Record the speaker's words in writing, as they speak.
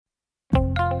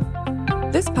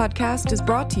This podcast is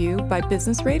brought to you by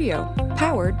Business Radio,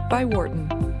 powered by Wharton.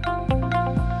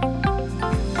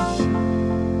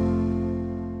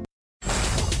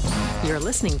 You're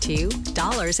listening to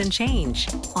Dollars and Change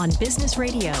on Business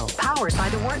Radio, powered by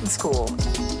the Wharton School.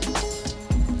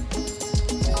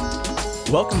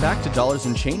 Welcome back to Dollars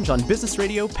and Change on Business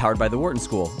Radio, powered by the Wharton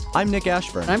School. I'm Nick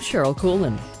Ashburn. I'm Cheryl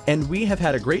Coolin. And we have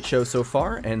had a great show so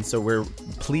far, and so we're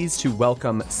pleased to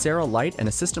welcome Sarah Light, an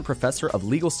assistant professor of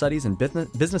legal studies and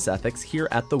business ethics here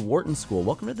at the Wharton School.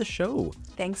 Welcome to the show.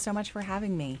 Thanks so much for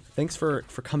having me. Thanks for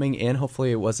coming in.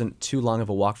 Hopefully it wasn't too long of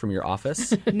a walk from your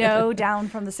office. No, down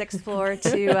from the 6th floor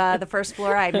to the first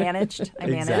floor. I managed.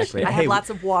 Exactly. I had lots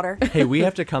of water. Hey, we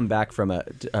have to come back from a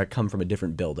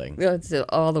different building. It's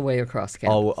all the way across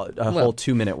campus. Whole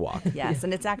 2-minute walk. Yes,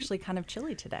 and it's actually kind of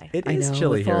chilly today. It is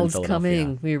chilly here in Philadelphia. Fall's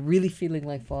coming. We're really feeling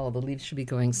like fall. The leaves should be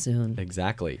going soon.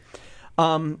 Exactly.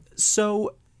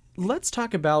 So let's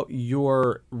talk about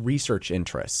your research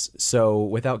interests. So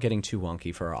without getting too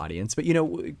wonky for our audience, but you're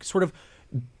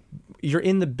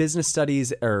in the business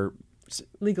studies or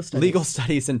legal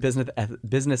studies and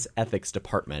business ethics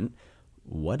department.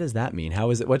 What does that mean?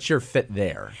 How is it? What's your fit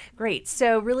there? Great.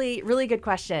 So really, really good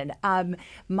question.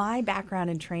 My background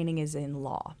and training is in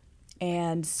law.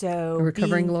 And so a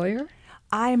recovering lawyer?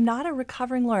 I'm not a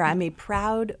recovering lawyer. I'm a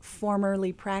proud,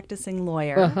 formerly practicing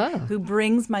lawyer who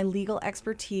brings my legal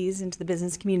expertise into the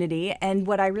business community. And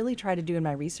what I really try to do in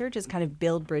my research is kind of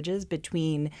build bridges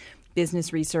between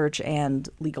business research and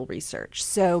legal research.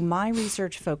 So my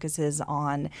research focuses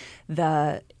on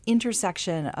the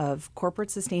intersection of corporate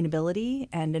sustainability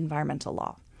and environmental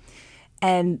law.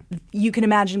 And you can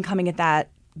imagine coming at that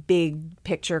big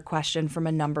picture question from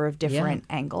a number of different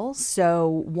angles.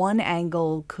 So one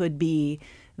angle could be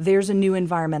there's a new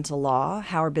environmental law.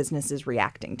 How are businesses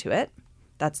reacting to it?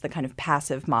 That's the kind of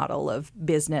passive model of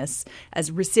business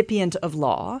as recipient of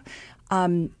law.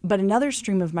 But another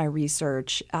stream of my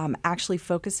research actually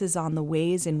focuses on the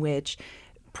ways in which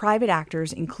private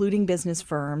actors, including business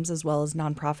firms as well as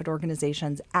nonprofit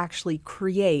organizations, actually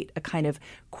create a kind of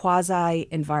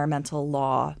quasi-environmental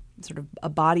law, sort of a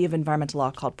body of environmental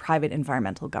law called private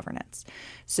environmental governance.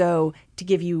 So to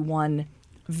give you one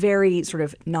very sort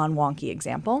of non-wonky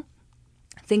example,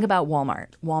 think about Walmart.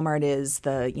 Walmart is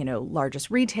the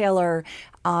largest retailer.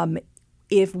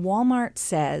 If Walmart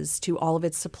says to all of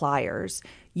its suppliers,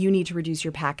 you need to reduce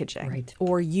your packaging, right,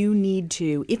 or you need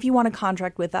to, if you want to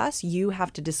contract with us, you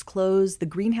have to disclose the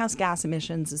greenhouse gas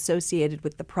emissions associated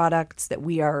with the products that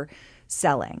we are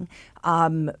selling,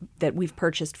 that we've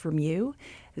purchased from you,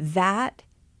 that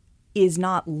is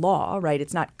not law, right?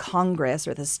 It's not Congress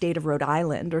or the state of Rhode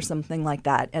Island or something like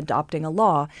that adopting a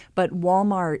law, but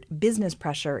Walmart business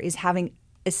pressure is having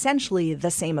essentially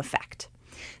the same effect.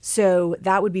 So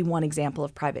that would be one example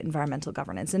of private environmental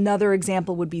governance. Another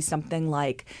example would be something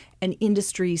like an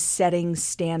industry setting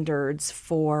standards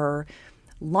for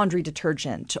laundry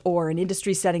detergent, or an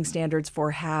industry setting standards for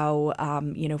how,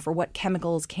 for what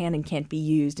chemicals can and can't be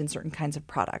used in certain kinds of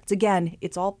products. Again,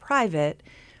 it's all private.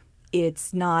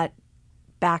 It's not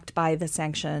backed by the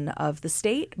sanction of the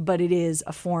state, but it is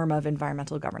a form of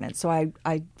environmental governance. So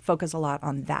I focus a lot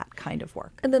on that kind of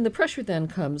work. And then the pressure then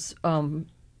comes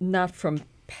not from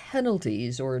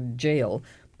penalties or jail,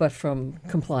 but from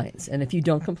compliance. And if you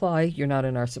don't comply, you're not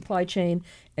in our supply chain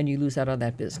and you lose out on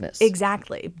that business.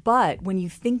 Exactly. But when you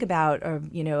think about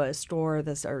a store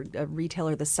or a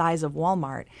retailer the size of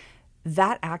Walmart,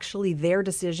 that actually their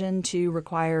decision to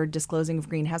require disclosing of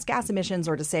greenhouse gas emissions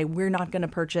or to say we're not going to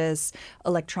purchase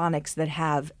electronics that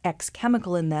have X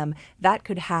chemical in them, that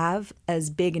could have as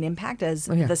big an impact as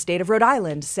the state of Rhode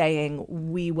Island saying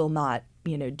we will not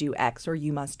do X or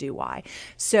you must do Y.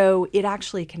 So it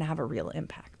actually can have a real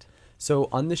impact. So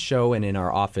on the show and in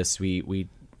our office, we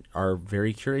are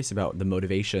very curious about the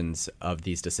motivations of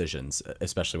these decisions,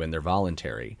 especially when they're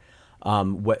voluntary.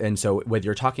 And so whether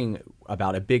you're talking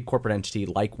about a big corporate entity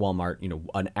like Walmart,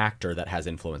 an actor that has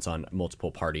influence on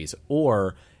multiple parties,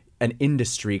 or an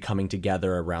industry coming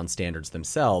together around standards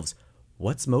themselves,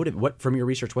 from your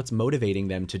research, what's motivating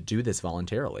them to do this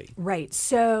voluntarily? Right.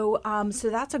 So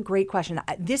that's a great question.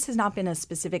 This has not been a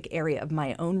specific area of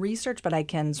my own research, but I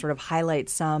can sort of highlight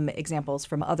some examples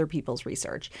from other people's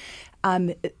research.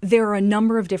 There are a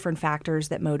number of different factors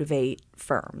that motivate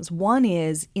firms. One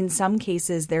is, in some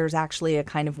cases, there's actually a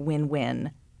kind of win-win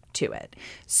to it.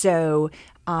 So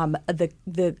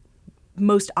the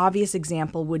most obvious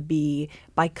example would be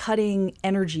by cutting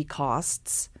energy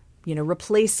costs,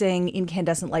 replacing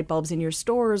incandescent light bulbs in your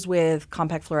stores with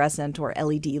compact fluorescent or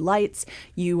LED lights,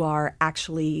 you are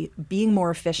actually being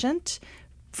more efficient,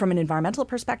 from an environmental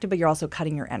perspective, but you're also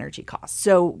cutting your energy costs.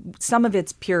 So some of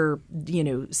it's pure,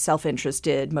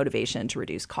 self-interested motivation to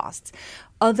reduce costs.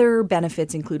 Other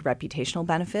benefits include reputational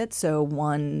benefits. So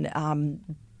one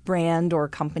brand or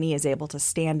company is able to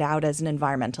stand out as an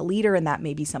environmental leader, and that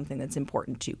may be something that's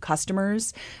important to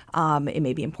customers. It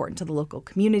may be important to the local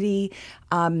community.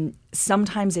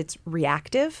 Sometimes it's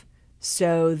reactive.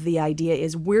 So the idea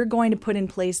is we're going to put in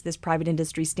place this private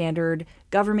industry standard.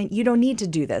 Government, you don't need to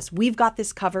do this. We've got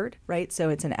this covered, right? So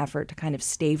it's an effort to kind of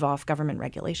stave off government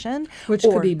regulation. Which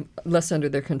could be less under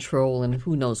their control, and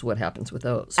who knows what happens with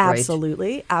those, right?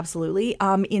 Absolutely, absolutely.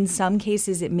 In some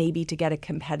cases, it may be to get a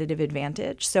competitive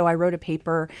advantage. So I wrote a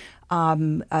paper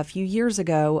a few years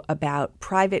ago about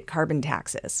private carbon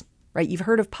taxes. Right, you've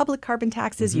heard of public carbon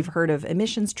taxes, you've heard of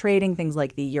emissions trading, things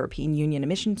like the European Union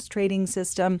emissions trading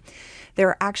system. There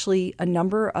are actually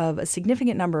a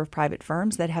significant number of private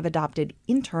firms that have adopted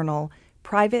internal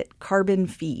private carbon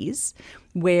fees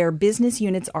where business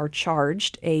units are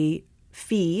charged a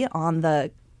fee on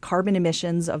the carbon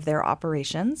emissions of their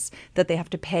operations that they have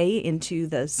to pay into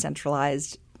the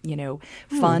centralized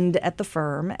fund at the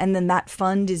firm, and then that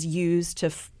fund is used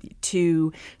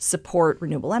to support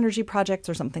renewable energy projects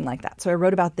or something like that. So I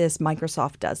wrote about this.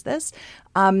 Microsoft does this,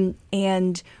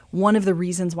 and one of the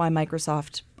reasons why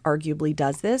Microsoft arguably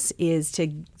does this is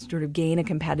to sort of gain a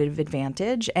competitive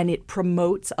advantage, and it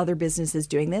promotes other businesses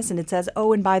doing this, and it says,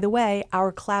 oh, and by the way,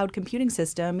 our cloud computing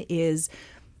system is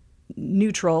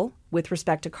neutral with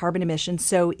respect to carbon emissions.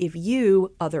 So if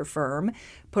you, other firm,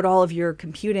 put all of your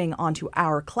computing onto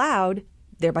our cloud,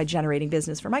 thereby generating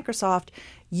business for Microsoft,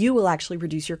 you will actually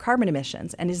reduce your carbon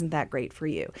emissions. And isn't that great for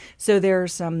you? So there are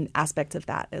some aspects of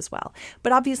that as well.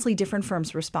 But obviously, different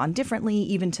firms respond differently,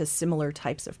 even to similar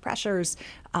types of pressures.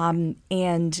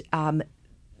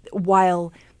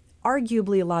 While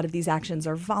arguably, a lot of these actions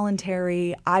are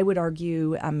voluntary. I would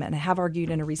argue, and I have argued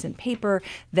in a recent paper,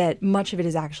 that much of it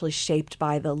is actually shaped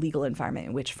by the legal environment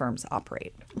in which firms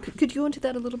operate. Could you go into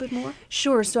that a little bit more?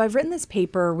 Sure. So I've written this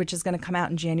paper, which is going to come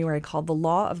out in January, called The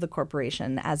Law of the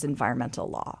Corporation as Environmental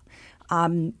Law.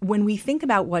 When we think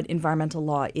about what environmental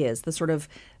law is,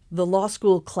 the law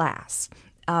school class,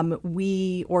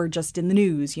 or just in the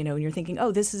news, and you're thinking,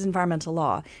 oh, this is environmental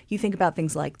law. You think about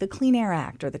things like the Clean Air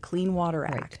Act or the Clean Water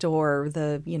Act or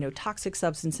the, Toxic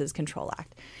Substances Control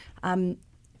Act.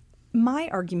 My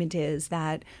argument is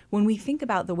that when we think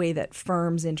about the way that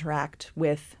firms interact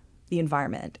with the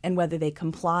environment and whether they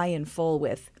comply in full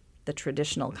with the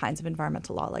traditional kinds of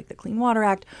environmental law like the Clean Water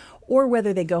Act, or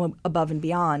whether they go above and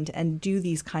beyond and do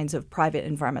these kinds of private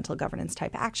environmental governance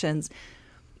type actions,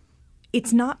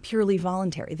 it's not purely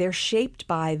voluntary. They're shaped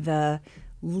by the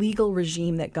legal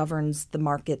regime that governs the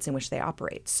markets in which they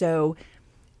operate. So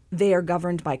they are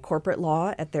governed by corporate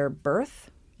law at their birth,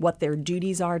 what their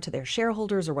duties are to their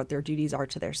shareholders or what their duties are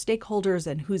to their stakeholders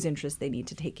and whose interests they need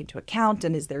to take into account.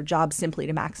 And is their job simply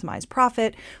to maximize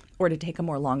profit or to take a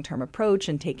more long-term approach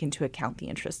and take into account the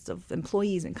interests of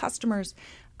employees and customers?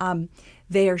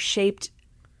 They are shaped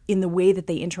in the way that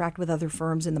they interact with other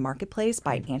firms in the marketplace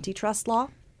by antitrust law.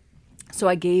 So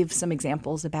I gave some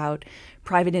examples about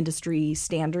private industry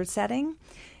standard setting.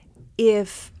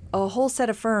 If a whole set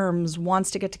of firms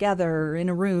wants to get together in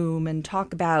a room and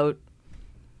talk about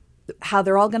how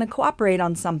they're all going to cooperate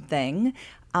on something,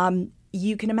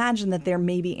 you can imagine that there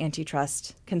may be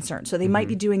antitrust concerns. So they might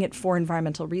be doing it for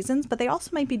environmental reasons, but they also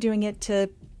might be doing it to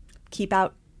keep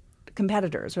out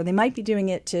competitors, or they might be doing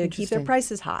it to keep their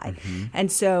prices high. And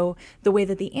so the way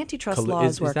that the antitrust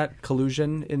laws work— Is that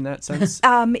collusion in that sense?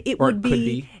 It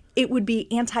would be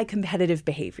anti-competitive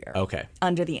behavior. Okay.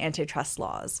 Under the antitrust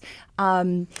laws.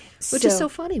 Which is so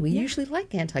funny. We usually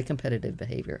like anti-competitive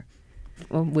behavior.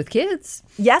 With kids.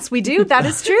 Yes, we do. That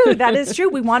is true. That is true.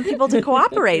 We want people to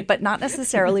cooperate, but not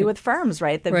necessarily with firms,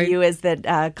 right? The view is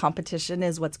that competition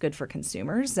is what's good for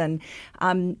consumers. And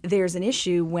there's an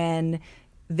issue when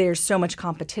there's so much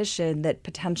competition that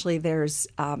potentially there's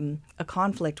a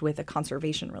conflict with a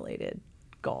conservation-related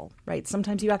goal, right?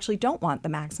 Sometimes you actually don't want the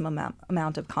maximum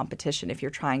amount of competition if you're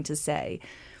trying to, say,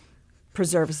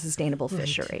 preserve a sustainable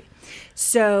fishery.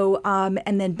 So,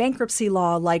 and then bankruptcy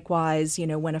law, likewise,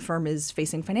 when a firm is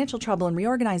facing financial trouble and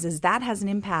reorganizes, that has an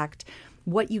impact.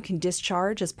 What you can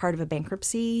discharge as part of a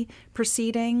bankruptcy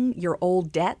proceeding, your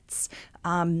old debts,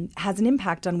 has an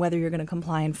impact on whether you're going to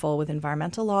comply in full with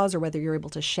environmental laws or whether you're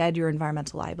able to shed your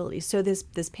environmental liabilities. So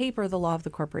this paper, The Law of the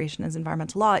Corporation as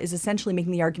Environmental Law, is essentially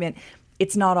making the argument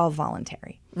it's not all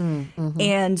voluntary.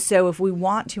 And so if we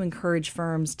want to encourage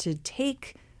firms to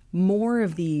take more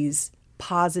of these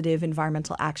positive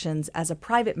environmental actions as a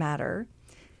private matter,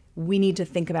 we need to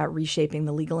think about reshaping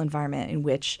the legal environment in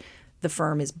which the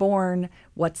firm is born,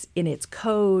 what's in its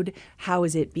code, how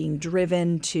is it being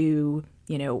driven to,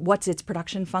 what's its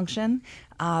production function,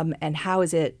 and how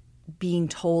is it being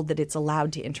told that it's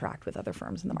allowed to interact with other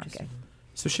firms in the market.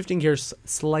 So shifting gears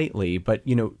slightly, but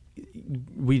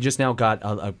we just now got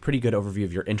a pretty good overview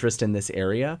of your interest in this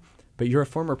area, but you're a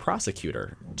former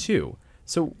prosecutor too.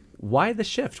 So why the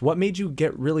shift? What made you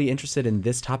get really interested in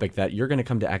this topic that you're going to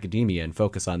come to academia and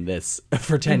focus on this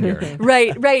for tenure?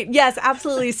 Right. Yes,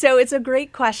 absolutely. So it's a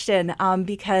great question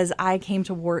because I came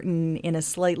to Wharton in a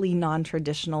slightly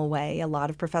non-traditional way. A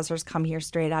lot of professors come here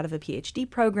straight out of a PhD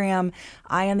program.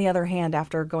 I, on the other hand,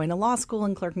 after going to law school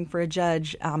and clerking for a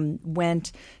judge,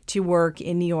 went to work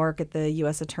in New York at the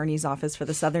U.S. Attorney's Office for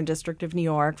the Southern District of New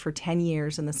York for 10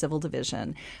 years in the Civil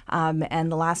Division.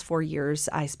 And the last 4 years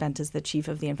I spent as the chief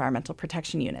of the Environmental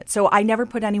Protection Unit. So I never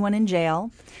put anyone in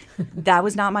jail. That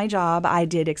was not my job. I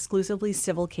did exclusively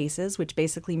civil cases, which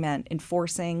basically meant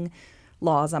enforcing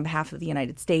laws on behalf of the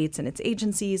United States and its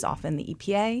agencies, often the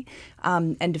EPA,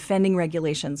 and defending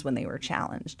regulations when they were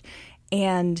challenged.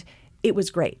 And it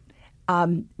was great.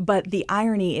 But the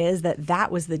irony is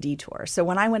that was the detour. So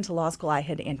when I went to law school, I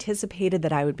had anticipated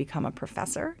that I would become a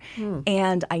professor.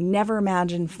 And I never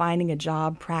imagined finding a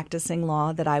job practicing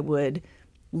law that I would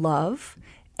love.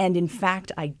 And in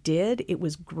fact, I did. It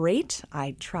was great.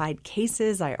 I tried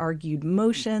cases. I argued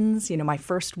motions. My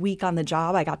first week on the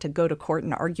job, I got to go to court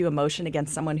and argue a motion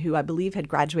against someone who I believe had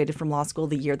graduated from law school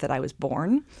the year that I was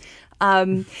born.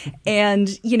 And,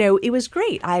 it was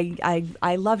great.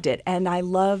 I loved it. And I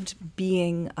loved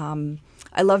being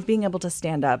able to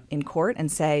stand up in court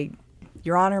and say,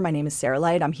 Your Honor, my name is Sarah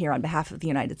Light. I'm here on behalf of the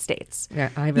United States. Yeah,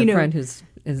 I have a friend who's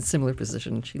in a similar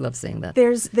position. She loves saying that.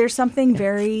 There's something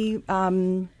very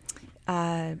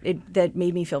that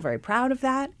made me feel very proud of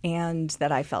that, and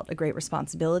that I felt a great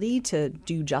responsibility to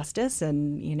do justice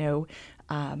and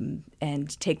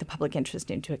and take the public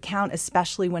interest into account,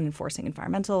 especially when enforcing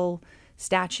environmental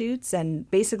statutes. And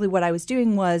basically, what I was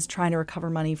doing was trying to recover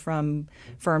money from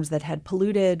firms that had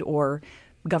polluted, or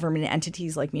government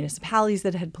entities like municipalities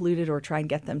that had polluted, or try and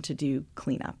get them to do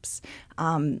cleanups.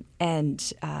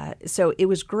 So it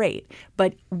was great.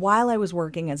 But while I was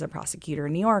working as a prosecutor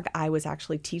in New York, I was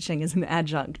actually teaching as an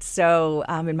adjunct. So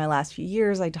in my last few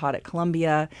years, I taught at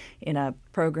Columbia in a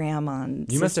program on...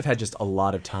 You must have had just a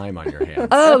lot of time on your hands.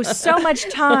 Oh, so much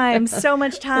time.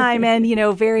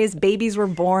 And, various babies were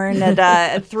born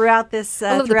throughout this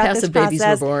I love the passive process.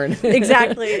 Babies were born.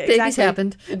 Exactly. Babies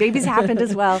happened. Babies happened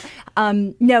as well.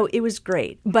 No, it was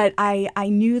great. But I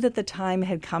knew that the time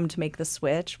had come to make the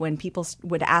switch when people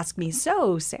would ask me,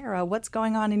 so, Sarah, what's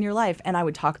going on in your life? And I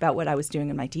would talk about what I was doing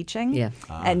in my teaching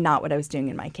and not what I was doing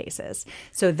in my cases.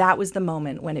 So that was the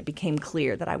moment when it became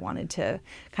clear that I wanted to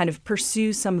kind of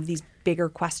pursue some of these bigger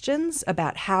questions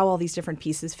about how all these different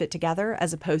pieces fit together,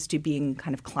 as opposed to being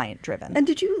kind of client-driven. And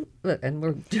did you, and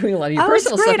we're doing a lot of your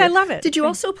personal it's great. stuff. I love it. Did you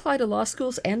also apply to law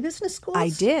schools and business schools? I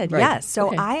did, right. Yes. So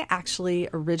okay. I actually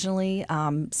originally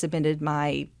submitted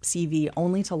my CV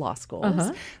only to law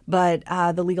schools, but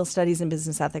the Legal Studies and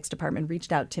Business Ethics Department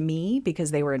reached out to me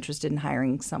because they were interested in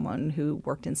hiring someone who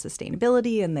worked in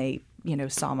sustainability, and they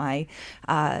saw my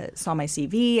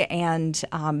CV, and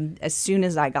as soon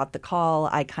as I got the call,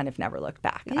 I kind of never looked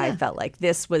back. Yeah. I felt like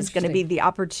this was going to be the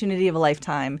opportunity of a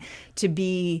lifetime to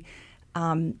be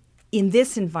in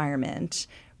this environment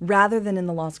rather than in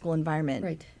the law school environment.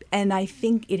 Right. And I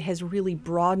think it has really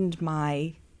broadened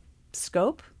my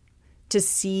scope to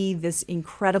see this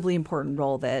incredibly important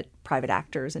role that private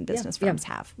actors and business firms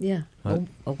have. Yeah.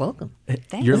 Welcome.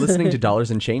 Thanks. You're listening to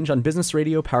Dollars and Change on Business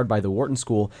Radio, powered by the Wharton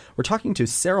School. We're talking to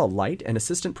Sarah Light, an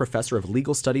assistant professor of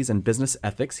legal studies and business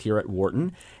ethics here at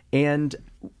Wharton. And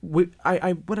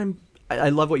I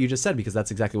love what you just said, because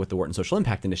that's exactly what the Wharton Social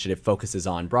Impact Initiative focuses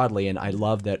on broadly. And I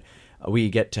love that we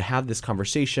get to have this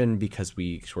conversation because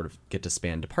we sort of get to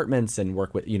span departments and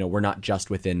work with, we're not just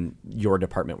within your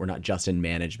department. We're not just in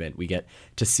management. We get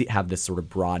to have this sort of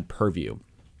broad purview.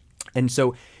 And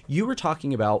so you were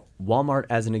talking about Walmart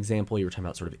as an example. You were talking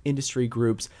about sort of industry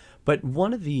groups. But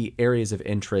one of the areas of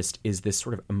interest is this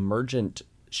sort of emergent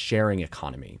sharing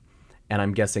economy. And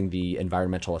I'm guessing the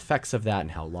environmental effects of that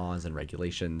and how laws and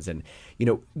regulations and,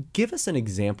 give us an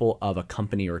example of a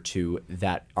company or two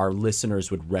that our listeners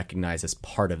would recognize as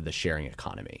part of the sharing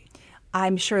economy.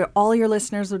 I'm sure all your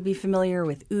listeners would be familiar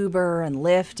with Uber and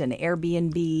Lyft and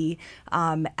Airbnb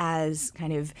as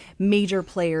kind of major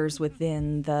players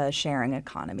within the sharing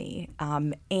economy.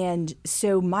 And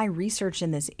so my research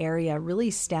in this area really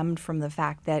stemmed from the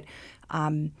fact that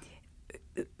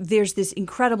there's this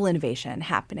incredible innovation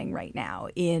happening right now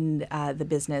in the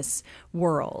business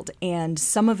world. And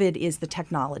some of it is the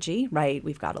technology, right?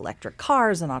 We've got electric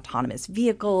cars and autonomous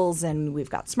vehicles, and we've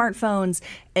got smartphones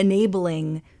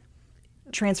enabling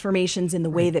transformations in the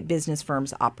way that business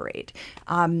firms operate.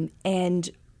 And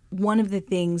one of the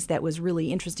things that was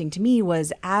really interesting to me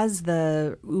was as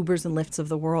the Ubers and Lyfts of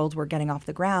the world were getting off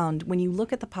the ground, when you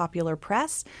look at the popular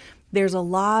press, there's a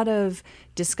lot of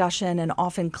discussion and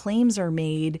often claims are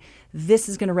made, this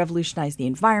is going to revolutionize the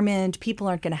environment. People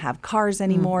aren't going to have cars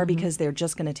anymore because they're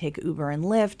just going to take Uber and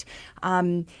Lyft.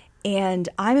 And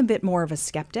I'm a bit more of a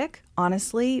skeptic,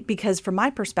 honestly, because from my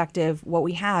perspective, what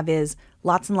we have is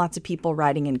lots and lots of people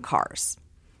riding in cars,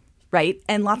 right?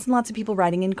 And lots of people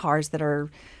riding in cars that are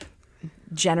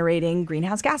generating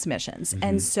greenhouse gas emissions.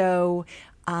 And so...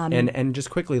 and just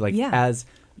quickly, as...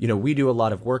 You know, we do a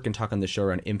lot of work and talk on the show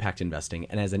around impact investing.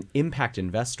 And as an impact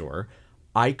investor,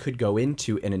 I could go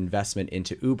into an investment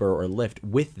into Uber or Lyft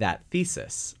with that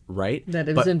thesis, right? That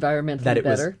it was environmentally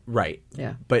better. Right.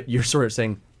 Yeah. But you're sort of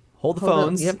saying, hold the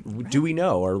phones. Do we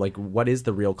know? Or what is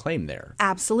the real claim there?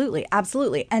 Absolutely.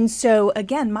 Absolutely. And so,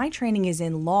 again, my training is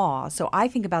in law. So I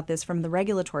think about this from the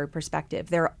regulatory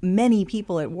perspective. There are many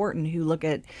people at Wharton who look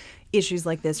at issues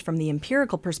like this from the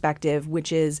empirical perspective,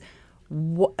 which is,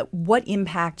 what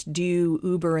impact do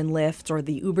Uber and Lyft or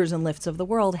the Ubers and Lyfts of the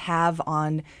world have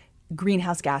on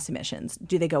greenhouse gas emissions?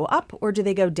 Do they go up or do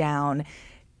they go down?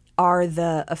 Are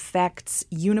the effects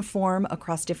uniform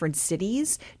across different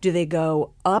cities? Do they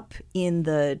go up in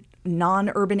the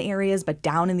non-urban areas but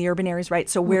down in the urban areas, right?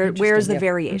 So where's the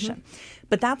variation?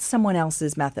 But that's someone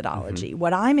else's methodology.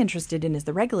 What I'm interested in is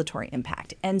the regulatory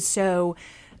impact. And so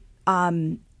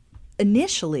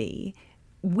initially,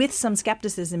 with some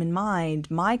skepticism in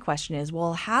mind, my question is,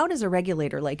 well, how does a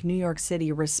regulator like New York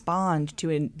City respond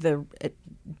to the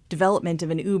development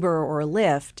of an Uber or a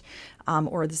Lyft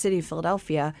or the city of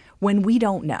Philadelphia when we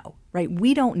don't know, right?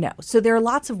 We don't know. So there are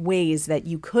lots of ways that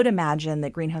you could imagine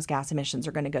that greenhouse gas emissions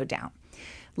are going to go down.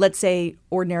 Let's say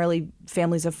ordinarily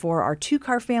families of four are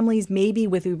 2-car families. Maybe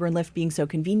with Uber and Lyft being so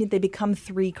convenient, they become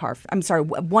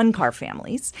 1-car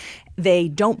families. They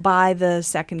don't buy the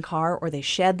second car or they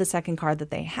shed the second car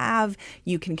that they have.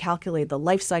 You can calculate the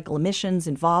life cycle emissions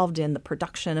involved in the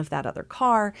production of that other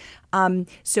car.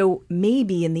 So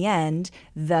maybe in the end,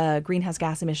 the greenhouse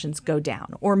gas emissions go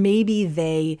down. Or maybe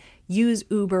they use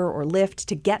Uber or Lyft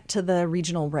to get to the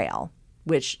regional rail,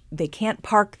 which they can't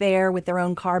park there with their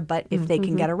own car, but if they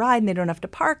can get a ride and they don't have to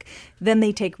park, then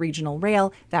they take regional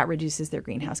rail. That reduces their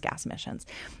greenhouse gas emissions.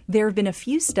 There have been a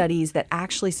few studies that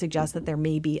actually suggest that there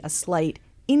may be a slight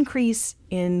increase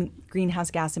in greenhouse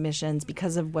gas emissions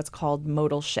because of what's called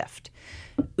modal shift.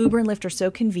 Uber and Lyft are so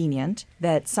convenient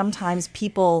that sometimes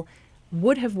people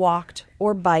would have walked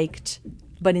or biked,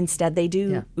 but instead they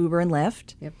do Uber and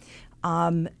Lyft. Yep.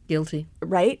 Guilty.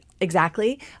 Right,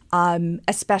 exactly.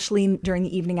 Especially during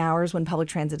the evening hours when public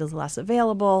transit is less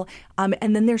available.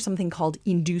 And then there's something called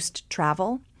induced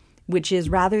travel, which is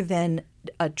rather than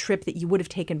a trip that you would have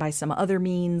taken by some other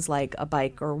means like a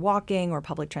bike or walking or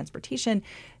public transportation,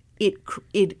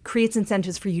 it creates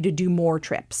incentives for you to do more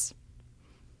trips.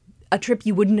 A trip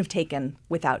you wouldn't have taken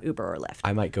without Uber or Lyft.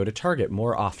 I might go to Target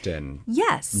more often.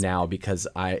 Yes. Now because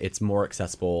it's more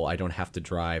accessible. I don't have to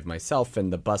drive myself,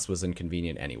 and the bus was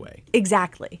inconvenient anyway.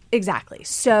 Exactly.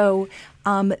 So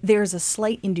there's a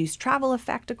slight induced travel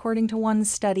effect, according to one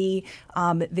study.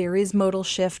 There is modal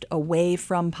shift away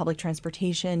from public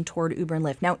transportation toward Uber and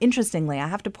Lyft. Now, interestingly, I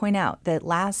have to point out that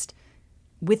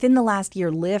within the last year,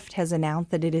 Lyft has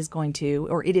announced that it is going to,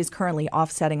 or it is currently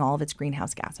offsetting all of its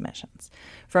greenhouse gas emissions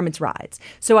from its rides.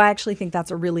 So I actually think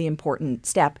that's a really important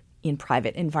step in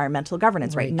private environmental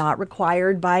governance, right? Not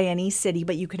required by any city,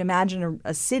 but you could imagine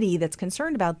a city that's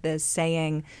concerned about this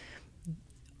saying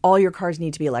all your cars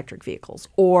need to be electric vehicles,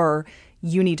 or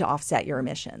you need to offset your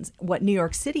emissions. What New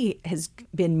York City has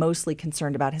been mostly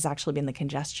concerned about has actually been the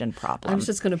congestion problem. I was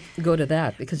just going to go to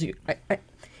that because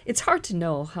it's hard to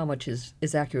know how much is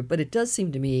accurate, but it does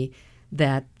seem to me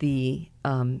that the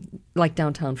like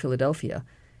downtown Philadelphia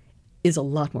is a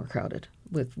lot more crowded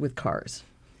with cars.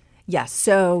 Yes.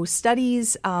 So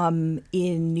studies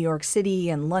in New York City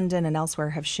and London and elsewhere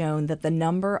have shown that the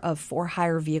number of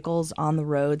for-hire vehicles on the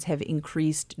roads have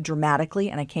increased dramatically,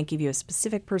 and I can't give you a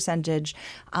specific percentage,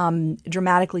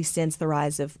 dramatically since the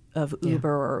rise of Uber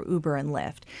or Uber and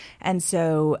Lyft. And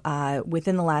so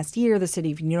within the last year, the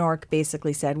city of New York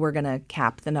basically said, we're going to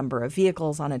cap the number of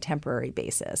vehicles on a temporary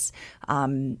basis.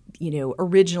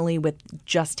 Originally with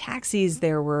just taxis,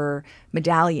 there were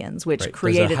medallions, which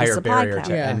created a supply barrier cap.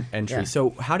 to entry.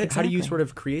 So how do you sort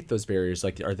of create those barriers?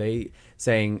 Like, are they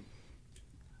saying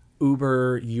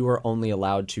Uber, you are only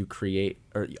allowed to create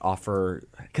or offer,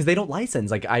 because they don't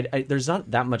license. Like, there's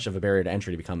not that much of a barrier to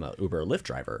entry to become an Uber or Lyft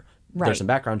driver. Right. There's some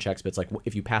background checks, but it's like,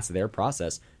 if you pass their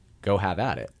process, go have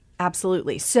at it.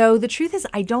 Absolutely. So the truth is,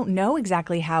 I don't know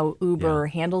exactly how Uber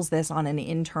handles this on an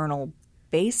internal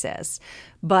basis,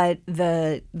 but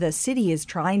the city is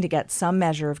trying to get some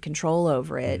measure of control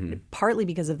over it, partly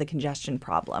because of the congestion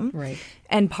problem, right,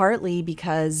 and partly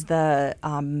because the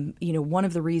one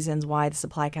of the reasons why the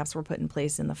supply caps were put in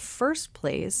place in the first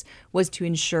place was to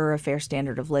ensure a fair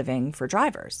standard of living for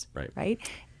drivers, right?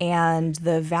 And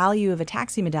the value of a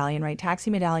taxi medallion, right? Taxi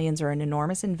medallions are an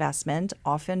enormous investment,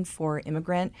 often for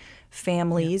immigrant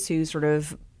families who sort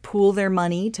of pool their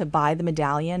money to buy the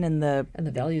medallion, and the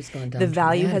value's gone down. The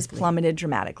value has plummeted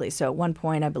dramatically. So at one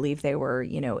point, I believe they were,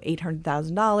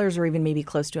 $800,000 or even maybe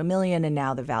close to $1 million, and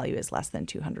now the value is less than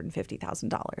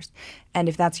 $250,000. And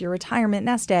if that's your retirement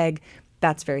nest egg,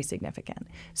 that's very significant.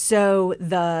 So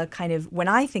when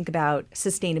I think about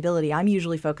sustainability, I'm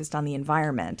usually focused on the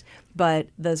environment, but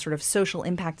the sort of social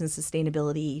impact and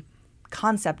sustainability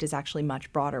concept is actually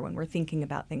much broader when we're thinking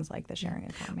about things like the sharing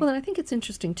economy. Well, and I think it's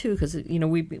interesting too, because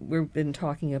we've been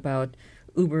talking about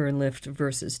Uber and Lyft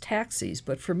versus taxis,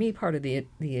 but for me, part of the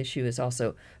issue is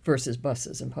also versus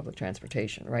buses and public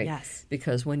transportation, right? Yes.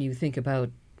 Because when you think about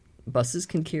buses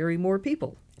can carry more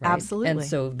people, right? Absolutely. And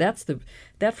so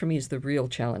that for me is the real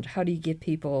challenge. How do you get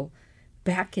people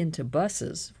back into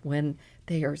buses when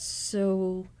they are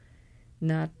so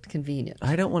not convenient?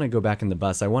 I don't want to go back in the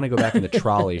bus. I want to go back in the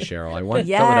trolley, Cheryl. I want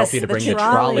Yes, Philadelphia to the bring the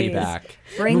trolley trolleys. back.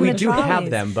 Bring we the do have trolleys.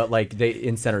 them, but like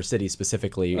in Center City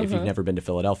specifically, if you've never been to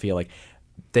Philadelphia, like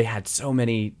they had so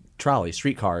many trolleys,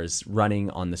 streetcars running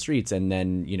on the streets, and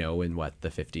then in the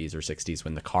 50s or 60s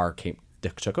when the car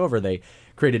took over, they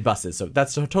created buses. So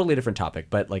that's a totally different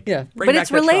topic. But bring but back it's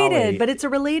the related. trolley. But it's a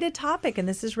related topic, and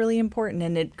this is really important.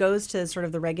 And it goes to sort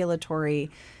of the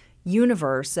regulatory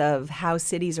universe of how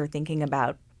cities are thinking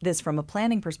about this from a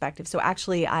planning perspective. So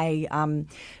actually, I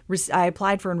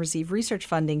applied for and received research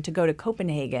funding to go to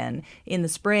Copenhagen in the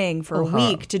spring for a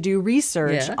week to do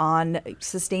research on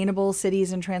sustainable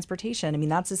cities and transportation. I mean,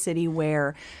 that's a city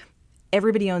where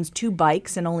everybody owns 2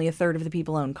 bikes and only a third of the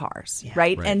people own cars,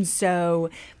 right? And so,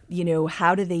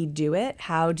 how do they do it?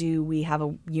 How do we have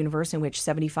a universe in which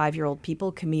 75-year-old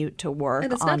people commute to work on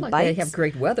bikes? And it's not like they have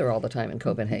great weather all the time in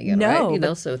Copenhagen, No,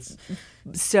 right? So it's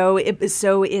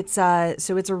it's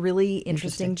a really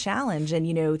interesting challenge,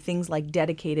 and things like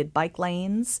dedicated bike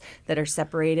lanes that are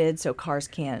separated so cars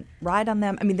can't ride on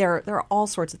them. I mean, there are all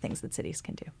sorts of things that cities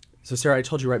can do. So, Sarah, I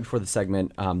told you right before the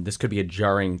segment, this could be a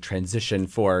jarring transition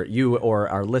for you or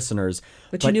our listeners.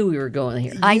 But you knew we were going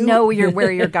here. I know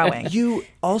where you're going. You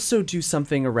also do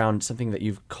something around something that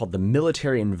you've called the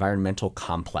Military Environmental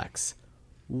Complex.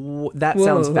 That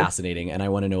sounds fascinating, and I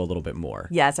want to know a little bit more.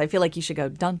 Yes, I feel like you should go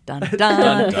dun dun dun.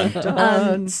 Dun, dun,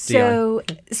 dun. So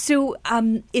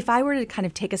if I were to kind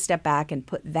of take a step back and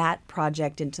put that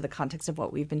project into the context of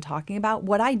what we've been talking about,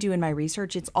 what I do in my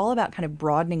research, it's all about kind of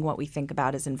broadening what we think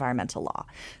about as environmental law.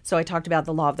 So I talked about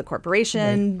the law of the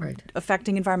corporation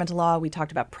affecting environmental law. We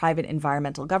talked about private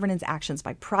environmental governance actions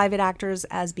by private actors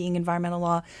as being environmental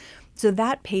law. So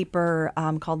that paper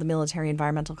called the Military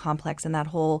Environmental Complex, and that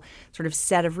whole sort of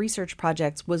set of research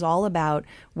projects was all about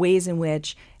ways in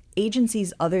which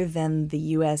agencies other than the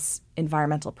U.S.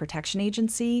 Environmental Protection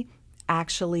Agency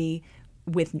actually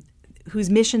whose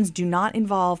missions do not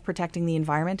involve protecting the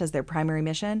environment as their primary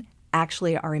mission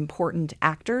actually are important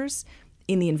actors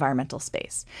in the environmental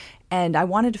space. And I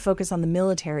wanted to focus on the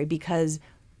military because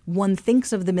one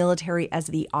thinks of the military as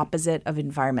the opposite of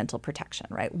environmental protection,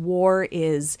 right? War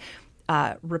is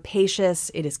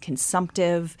rapacious. It is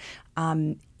consumptive.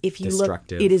 If you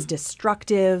Destructive. look, it is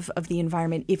destructive of the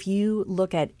environment. If you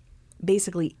look at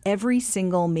basically every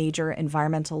single major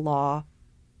environmental law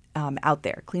out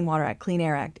there, Clean Water Act, Clean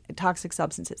Air Act, toxic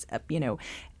substances,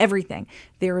 everything,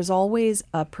 there is always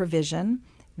a provision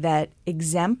that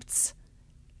exempts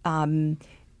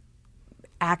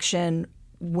action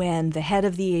when the head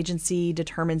of the agency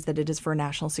determines that it is for a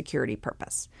national security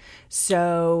purpose.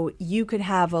 So you could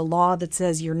have a law that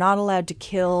says you're not allowed to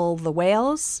kill the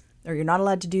whales, or you're not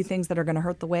allowed to do things that are going to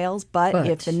hurt the whales, but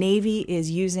if the Navy is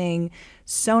using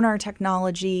sonar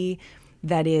technology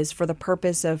that is for the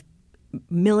purpose of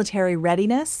military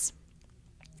readiness,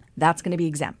 that's going to be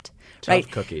exempt.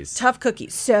 Tough cookies. Tough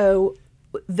cookies. So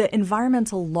the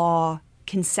environmental law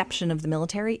conception of the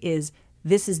military is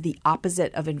this is the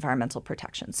opposite of environmental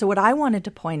protection. So what I wanted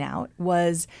to point out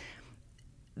was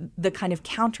the kind of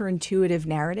counterintuitive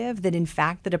narrative that, in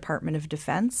fact, the Department of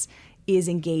Defense is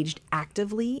engaged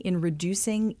actively in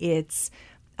reducing its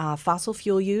fossil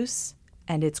fuel use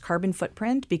and its carbon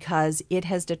footprint because it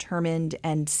has determined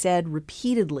and said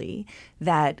repeatedly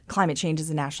that climate change is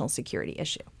a national security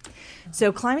issue.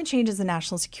 So climate change is a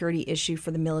national security issue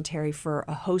for the military for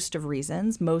a host of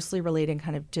reasons, mostly relating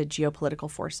kind of to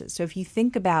geopolitical forces. So if you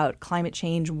think about climate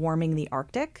change warming the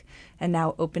Arctic and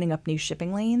now opening up new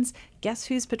shipping lanes, guess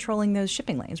who's patrolling those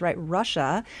shipping lanes, right?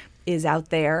 Russia is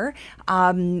out there.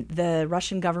 The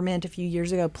Russian government a few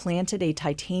years ago planted a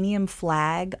titanium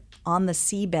flag on the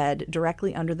seabed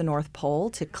directly under the North Pole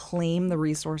to claim the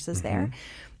resources there.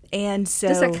 And so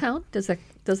does that count? Does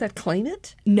that claim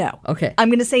it? No. Okay. I'm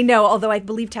going to say no, although I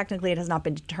believe technically it has not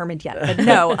been determined yet. But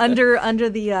no, under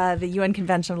the UN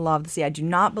Convention on the Law of the Sea, I do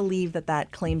not believe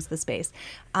that claims the space.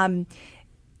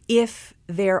 If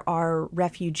there are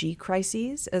refugee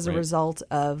crises as a result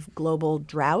of global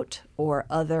drought or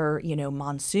other,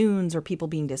 monsoons or people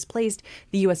being displaced,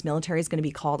 the U.S. military is going to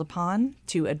be called upon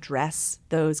to address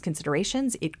those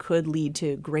considerations. It could lead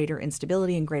to greater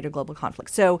instability and greater global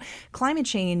conflict. So climate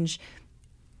change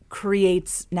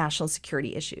creates national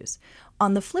security issues.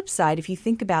 On the flip side, if you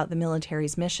think about the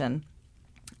military's mission,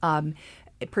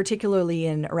 particularly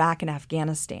in Iraq and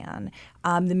Afghanistan,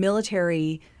 the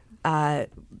military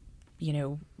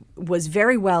was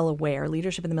very well aware,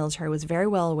 leadership in the military was very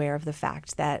well aware of the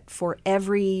fact that for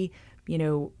every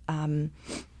effort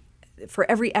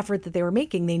that they were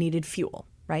making, they needed fuel,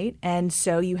 right? And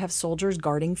so you have soldiers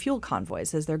guarding fuel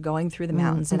convoys as they're going through the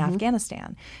mountains in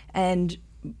Afghanistan. And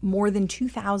more than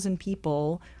 2,000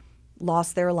 people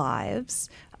lost their lives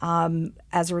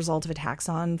as a result of attacks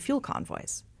on fuel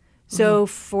convoys. So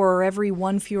for every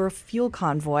one fewer fuel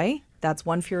convoy, that's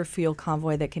one fewer fuel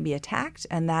convoy that can be attacked,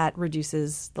 and that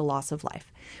reduces the loss of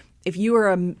life. If you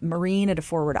are a Marine at a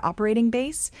forward operating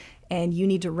base and you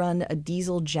need to run a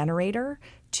diesel generator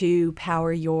to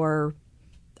power your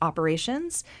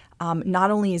operations,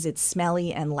 not only is it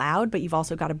smelly and loud, but you've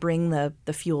also got to bring the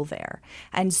fuel there.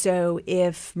 And so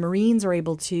if Marines are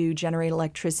able to generate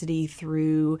electricity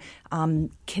through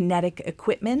kinetic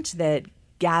equipment that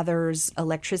gathers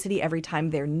electricity every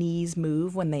time their knees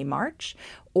move when they march,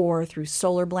 or through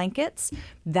solar blankets,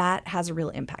 that has a real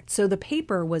impact. So the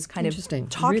paper was kind of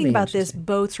talking really about this,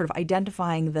 both sort of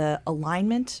identifying the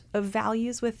alignment of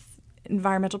values with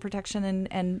environmental protection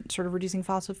and sort of reducing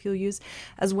fossil fuel use,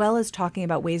 as well as talking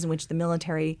about ways in which the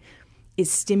military is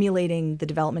stimulating the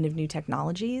development of new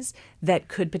technologies that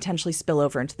could potentially spill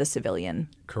over into the civilian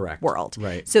world.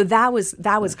 Right. So that was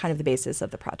kind of the basis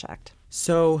of the project.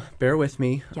 So bear with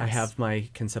me. Yes. I have my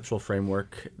conceptual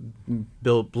framework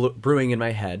brewing in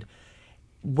my head.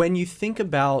 When you think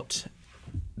about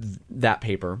that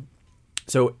paper,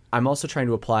 so I'm also trying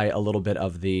to apply a little bit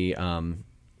of the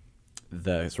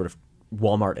sort of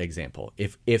Walmart example.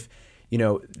 If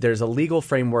there's a legal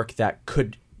framework that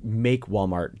could make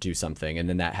Walmart do something, and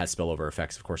then that has spillover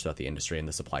effects, of course, throughout the industry and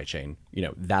the supply chain.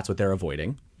 That's what they're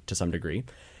avoiding to some degree.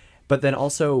 But then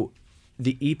also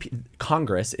the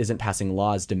Congress isn't passing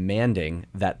laws demanding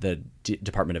that the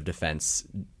Department of Defense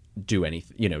do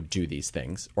anything, do these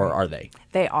things, or are they?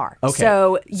 They are. Okay.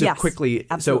 So yes, quickly,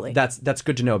 absolutely. So that's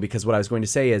good to know, because what I was going to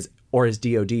say is, or is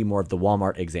DoD more of the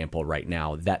Walmart example right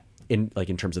now, that in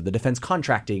terms of the defense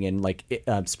contracting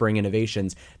and spurring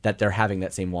innovations, that they're having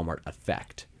that same Walmart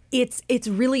effect? It's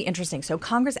really interesting. So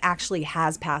Congress actually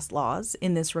has passed laws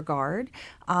in this regard.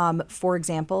 For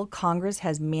example, Congress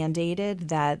has mandated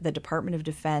that the Department of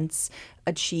Defense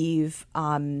achieve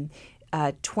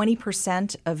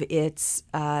 20% of its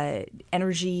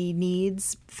energy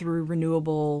needs through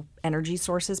renewable energy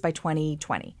sources by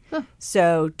 2020. Huh.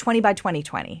 So 20 by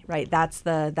 2020, right? That's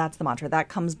the mantra. That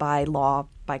comes by law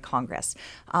by Congress.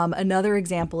 Another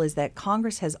example is that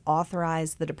Congress has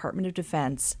authorized the Department of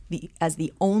Defense as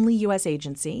the only U.S.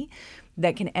 agency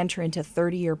that can enter into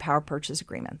 30-year power purchase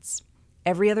agreements.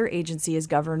 Every other agency is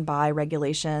governed by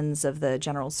regulations of the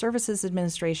General Services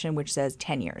Administration, which says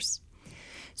 10 years.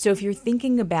 So if you're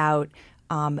thinking about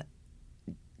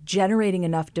generating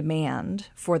enough demand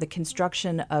for the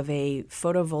construction of a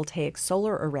photovoltaic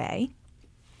solar array,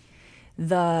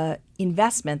 the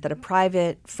investment that a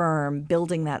private firm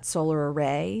building that solar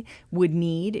array would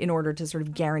need in order to sort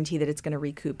of guarantee that it's going to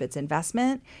recoup its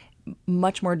investment,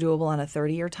 much more doable on a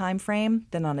 30-year time frame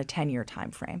than on a 10-year time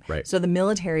frame. Right. So the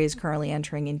military is currently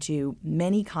entering into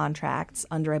many contracts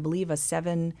under, I believe, a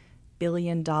 $7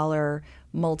 billion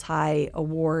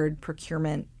multi-award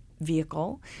procurement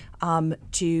vehicle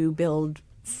to build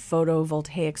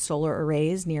photovoltaic solar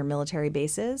arrays near military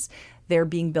bases. They're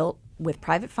being built with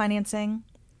private financing,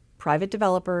 private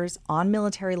developers on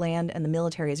military land, and the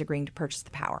military is agreeing to purchase the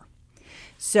power.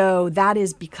 So that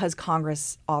is because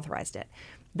Congress authorized it.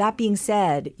 That being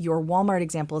said, your Walmart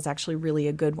example is actually really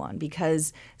a good one,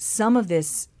 because some of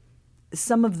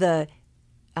the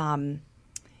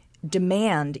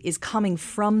demand is coming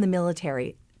from the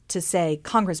military to say,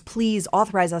 Congress, please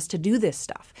authorize us to do this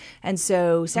stuff. And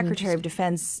so Secretary of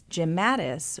Defense Jim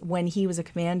Mattis, when he was a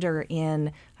commander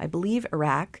in, I believe,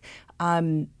 Iraq,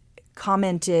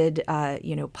 commented,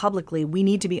 publicly, we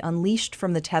need to be unleashed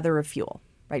from the tether of fuel.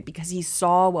 Right, because he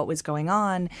saw what was going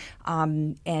on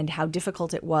and how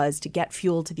difficult it was to get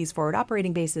fuel to these forward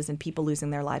operating bases and people losing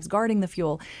their lives guarding the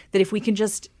fuel, that if we can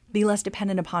just be less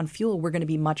dependent upon fuel, we're going to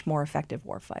be much more effective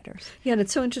warfighters. Yeah, and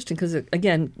it's so interesting because,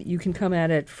 again, you can come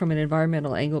at it from an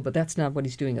environmental angle, but that's not what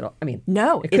he's doing at all. I mean,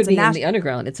 no, it could be in the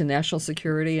underground. It's a national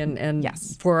security and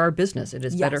yes. for our business. It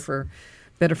is better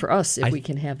for us if we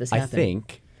can have this happen. I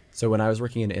think, so when I was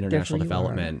working in international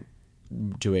development,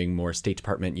 doing more State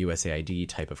Department, USAID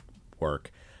type of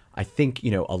work, I think,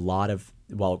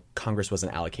 while Congress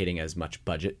wasn't allocating as much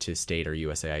budget to state or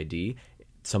USAID,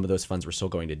 some of those funds were still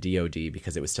going to DOD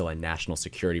because it was still a national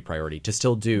security priority to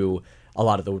still do a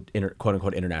lot of the quote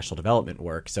unquote international development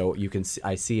work. So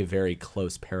I see a very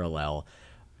close parallel.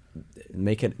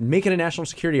 Make it a national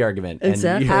security argument.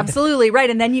 Exactly. Absolutely right.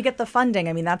 And then you get the funding.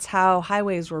 I mean, that's how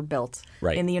highways were built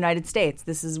in the United States.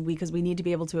 This is because we need to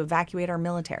be able to evacuate our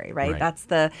military, right? That's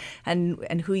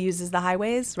and who uses the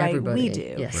highways, right? Everybody. We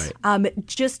do. Yes. Right.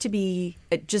 Just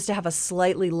to have a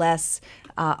slightly less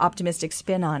optimistic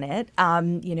spin on it. I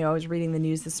was reading the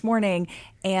news this morning,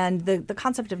 and the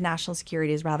concept of national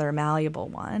security is rather a malleable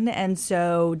one. And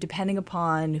so depending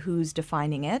upon who's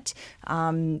defining it,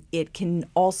 it can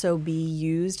also be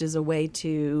used as a way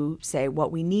to say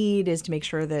what we need is to make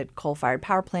sure that coal-fired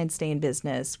power plants stay in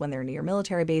business when they're near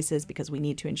military bases, because we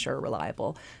need to ensure a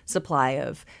reliable supply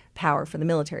of power for the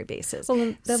military bases.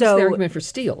 Well, that's the argument for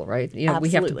steel, right? We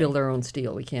have to build our own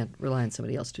steel. We can't rely on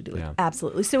somebody else to do it.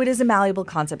 Absolutely. So it is a malleable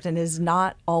concept and is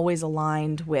not always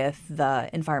aligned with the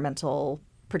environmental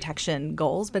protection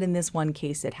goals, but in this one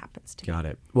case, it happens to. Got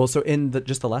it. Well, so in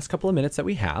just the last couple of minutes that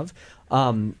we have,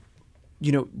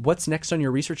 what's next on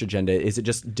your research agenda? Is it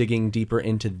just digging deeper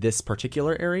into this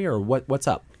particular area, or what's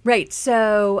up? Right.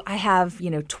 So I have,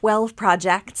 12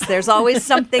 projects. There's always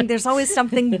something. There's always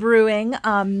something brewing.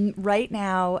 Right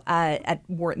now at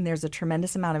Wharton, there's a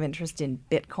tremendous amount of interest in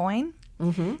Bitcoin.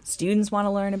 Mm-hmm. Students want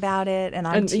to learn about it, and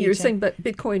I'm teaching. You're saying, but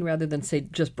Bitcoin rather than say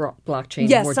just blockchain.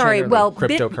 Yes, more sorry. generally. Well,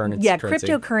 cryptocurrency.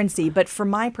 Cryptocurrency. But from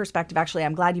my perspective, actually,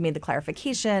 I'm glad you made the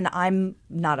clarification. I'm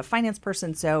not a finance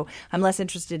person, so I'm less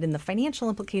interested in the financial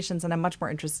implications, and I'm much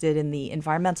more interested in the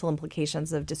environmental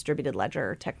implications of distributed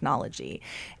ledger technology.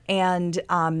 And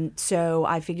so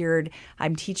I figured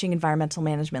I'm teaching environmental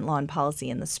management law and policy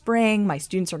in the spring. My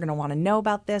students are going to want to know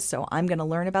about this, so I'm going to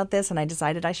learn about this, and I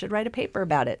decided I should write a paper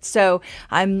about it. So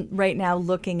I'm right now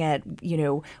looking at,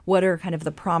 what are kind of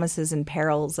the promises and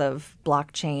perils of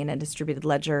blockchain and distributed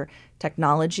ledger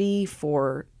technology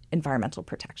for environmental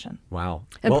protection. Wow.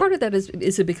 And part of that is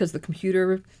it because the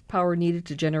computer power needed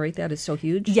to generate that is so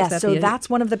huge? Yes, so that's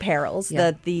one of the perils,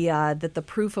 that the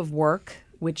proof of work,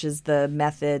 which is the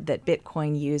method that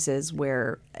Bitcoin uses,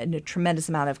 where a tremendous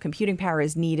amount of computing power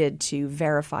is needed to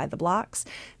verify the blocks.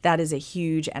 That is a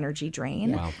huge energy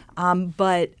drain. Wow.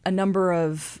 But a number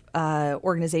of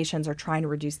organizations are trying to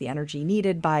reduce the energy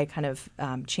needed by kind of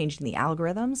changing the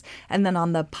algorithms. And then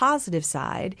on the positive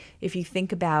side, if you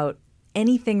think about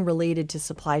anything related to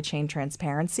supply chain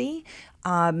transparency,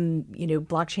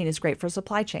 blockchain is great for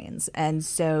supply chains. And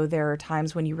so there are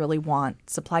times when you really want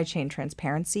supply chain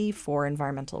transparency for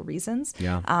environmental reasons.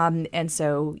 Yeah. And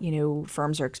so,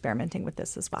 firms are experimenting with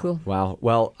this as well. Cool. Wow.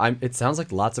 Well, it sounds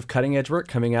like lots of cutting edge work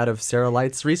coming out of Sarah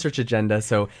Light's research agenda.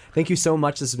 So thank you so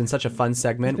much. This has been such a fun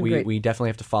segment. We definitely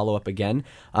have to follow up again.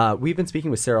 We've been speaking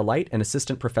with Sarah Light, an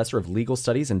assistant professor of legal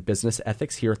studies and business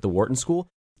ethics here at the Wharton School.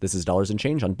 This is Dollars and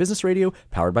Change on Business Radio,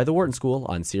 powered by the Wharton School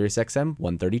on Sirius XM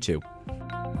 132.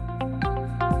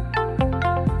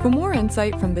 For more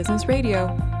insight from Business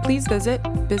Radio, please visit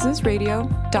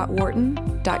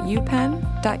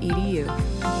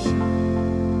businessradio.wharton.upenn.edu.